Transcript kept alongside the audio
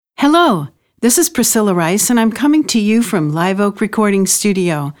Hello, this is Priscilla Rice, and I'm coming to you from Live Oak Recording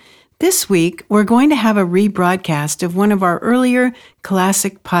Studio. This week, we're going to have a rebroadcast of one of our earlier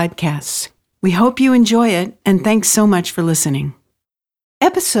classic podcasts. We hope you enjoy it, and thanks so much for listening.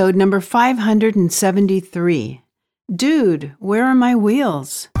 Episode number 573. Dude, where are my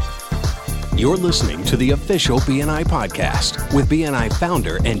wheels? You're listening to the official BNI podcast with BNI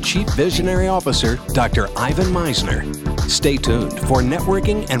founder and Chief Visionary Officer, Dr. Ivan Misner. Stay tuned for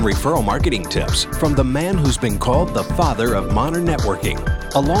networking and referral marketing tips from the man who's been called the father of modern networking,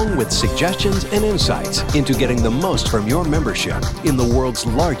 along with suggestions and insights into getting the most from your membership in the world's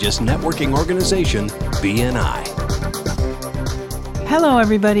largest networking organization, BNI. Hello,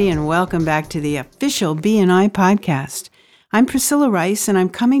 everybody, and welcome back to the official BNI podcast. I'm Priscilla Rice, and I'm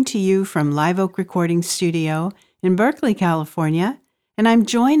coming to you from Live Oak Recording Studio in Berkeley, California, and I'm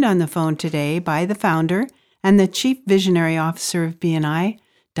joined on the phone today by the founder and the Chief Visionary Officer of BNI,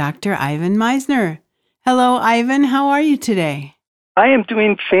 Dr. Ivan Misner. Hello, Ivan. How are you today? I am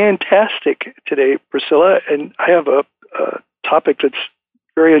doing fantastic today, Priscilla, and I have a topic that's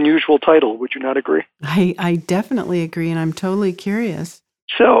very unusual title. Would you not agree? I definitely agree, and I'm totally curious.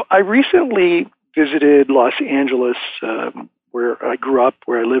 So I recently visited Los Angeles, where I grew up,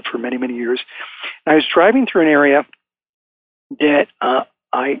 where I lived for many, many years. I was driving through an area that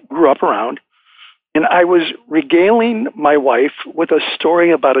I grew up around, and I was regaling my wife with a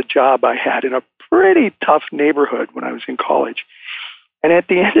story about a job I had in a pretty tough neighborhood when I was in college. And at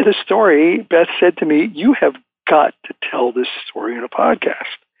the end of the story, Beth said to me, "You have got to tell this story in a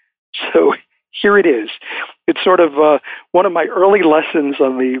podcast." So here it is. It's sort of one of my early lessons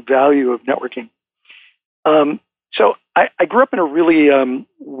on the value of networking. So I grew up in a really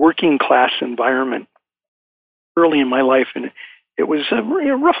working class environment early in my life, and it was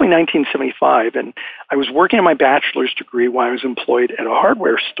roughly 1975, and I was working on my bachelor's degree while I was employed at a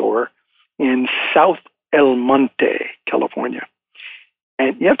hardware store in South El Monte, California.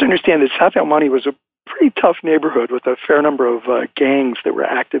 And you have to understand that South El Monte was a pretty tough neighborhood with a fair number of gangs that were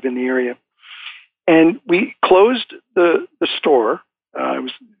active in the area. And we closed the store.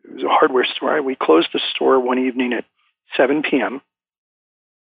 It was a hardware store. We closed the store one evening at 7 p.m.,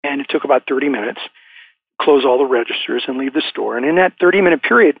 and it took about 30 minutes to close all the registers and leave the store. And in that 30-minute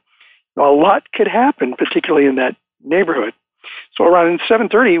period, a lot could happen, particularly in that neighborhood. So around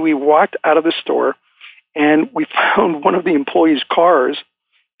 7:30, we walked out of the store, and we found one of the employees' cars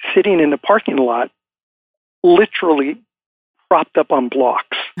sitting in the parking lot, literally propped up on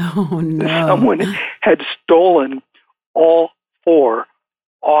blocks. Oh, no. Someone had stolen all 4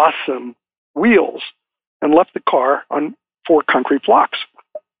 awesome wheels and left the car on 4 concrete blocks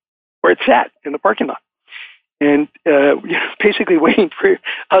where it sat in the parking lot. And basically waiting for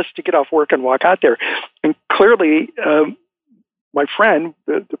us to get off work and walk out there. And clearly, my friend,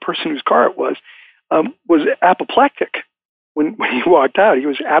 the person whose car it was apoplectic when he walked out. He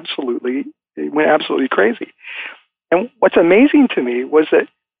went absolutely crazy. And what's amazing to me was that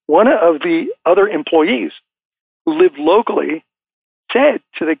one of the other employees who lived locally said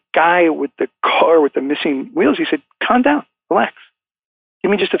to the guy with the car with the missing wheels, he said, "Calm down, relax. Give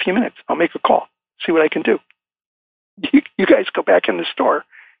me just a few minutes. I'll make a call, see what I can do. You guys go back in the store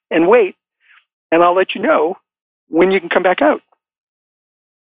and wait, and I'll let you know when you can come back out."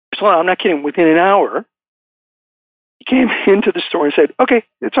 So I'm not kidding. Within an hour, he came into the store and said, "Okay,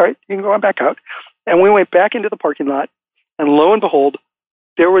 it's all right. You can go on back out." And we went back into the parking lot, and lo and behold,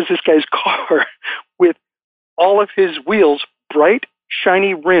 there was this guy's car with all of his wheels, bright,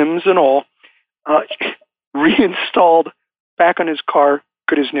 shiny rims and all, reinstalled back on his car,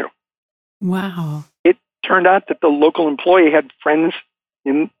 good as new. Wow. It turned out that the local employee had friends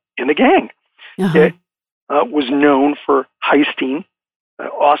in the gang. Uh-huh. It was known for heisting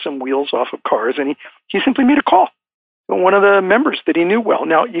awesome wheels off of cars, and he simply made a call to one of the members that he knew well.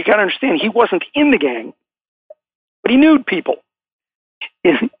 Now, you got to understand, he wasn't in the gang, but he knew people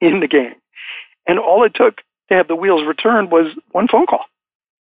in the gang. And all it took to have the wheels returned was one phone call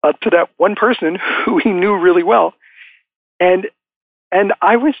to that one person who he knew really well. And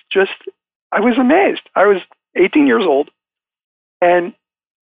I was amazed. I was 18 years old, and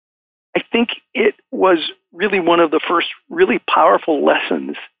I think it was really one of the first really powerful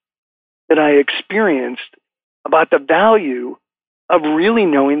lessons that I experienced about the value of really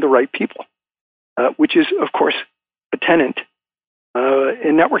knowing the right people, which is, of course, a tenet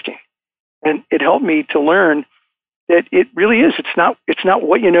in networking. And it helped me to learn that it really is. It's not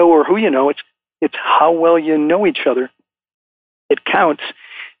what you know or who you know. It's how well you know each other. It counts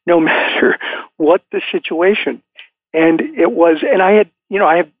no matter what the situation. And it was, and I had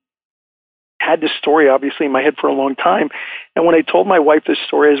had this story obviously in my head for a long time. And when I told my wife this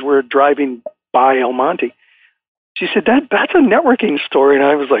story as we're driving by El Monte, she said, that's a networking story. And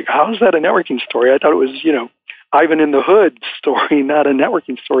I was like, how is that a networking story? I thought it was, Ivan in the Hood story, not a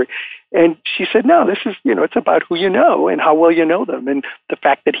networking story. And she said, no, this is, it's about who you know and how well you know them. And the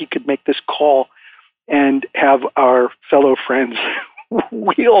fact that he could make this call and have our fellow friends'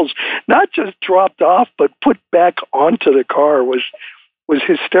 wheels not just dropped off, but put back onto the car was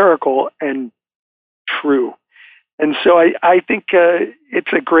hysterical and true. And so I think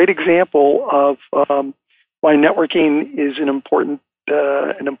it's a great example of why networking is an important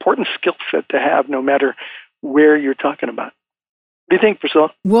skill set to have, no matter where you're talking about. What do you think,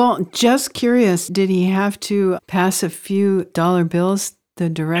 Priscilla? Well, just curious, did he have to pass a few dollar bills the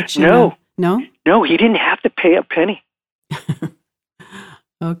direction? No. No, he didn't have to pay a penny.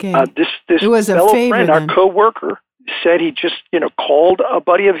 Okay. This it was a fellow favor, friend, then. our coworker, said he just called a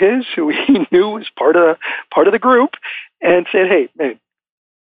buddy of his who he knew was part of the group, and said, "Hey, man,"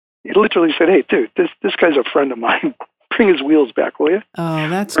 he literally said, "Hey, dude, this guy's a friend of mine. Bring his wheels back, will you?" Oh,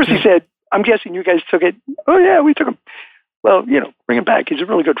 that's First good. he said, "I'm guessing you guys took it." "Oh yeah, we took him." "Well, bring him back. He's a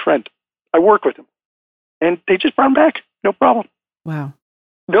really good friend. I work with him," and they just brought him back. No problem. Wow.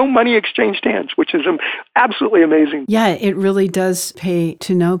 No money exchanged hands, which is absolutely amazing. Yeah, it really does pay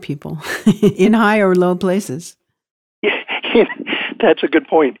to know people in high or low places. Yeah, that's a good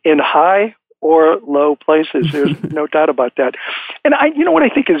point. In high or low places, there's no doubt about that. And what I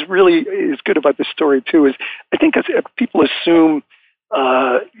think is good about this story too is I think as people assume,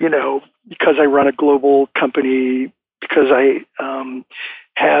 because I run a global company, because I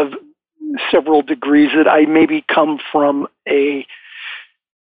have several degrees, that I maybe come from a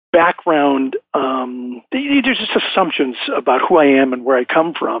background, there's just assumptions about who I am and where I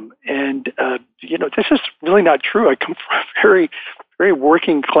come from. And, this is really not true. I come from a very, very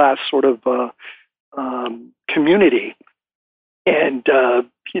working class sort of community. And,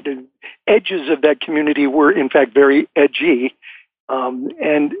 edges of that community were, in fact, very edgy.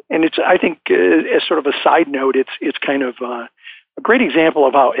 And it's, I think, as sort of a side note, it's kind of a great example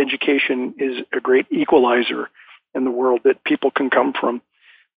of how education is a great equalizer in the world, that people can come from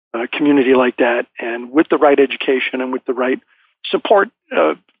a community like that, and with the right education and with the right support,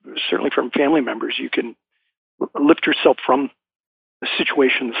 certainly from family members, you can lift yourself from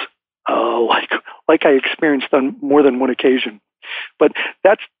situations like I experienced on more than one occasion. But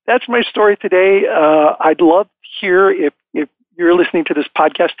that's my story today. I'd love to hear, if you're listening to this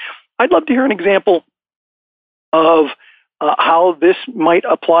podcast, I'd love to hear an example of how this might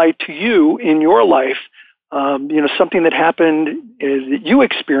apply to you in your life. Something that happened that you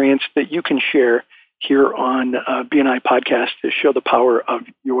experienced that you can share here on BNI Podcast to show the power of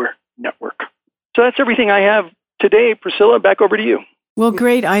your network. So that's everything I have today. Priscilla, back over to you. Well,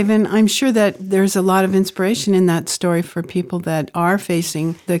 great, Ivan. I'm sure that there's a lot of inspiration in that story for people that are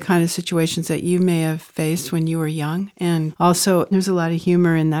facing the kind of situations that you may have faced when you were young. And also, there's a lot of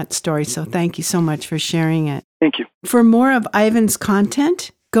humor in that story. So thank you so much for sharing it. Thank you. For more of Ivan's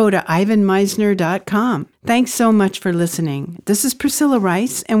content, go to ivanmisner.com. Thanks so much for listening. This is Priscilla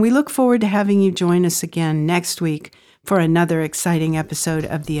Rice, and we look forward to having you join us again next week for another exciting episode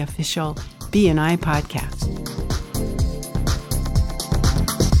of the official BNI Podcast.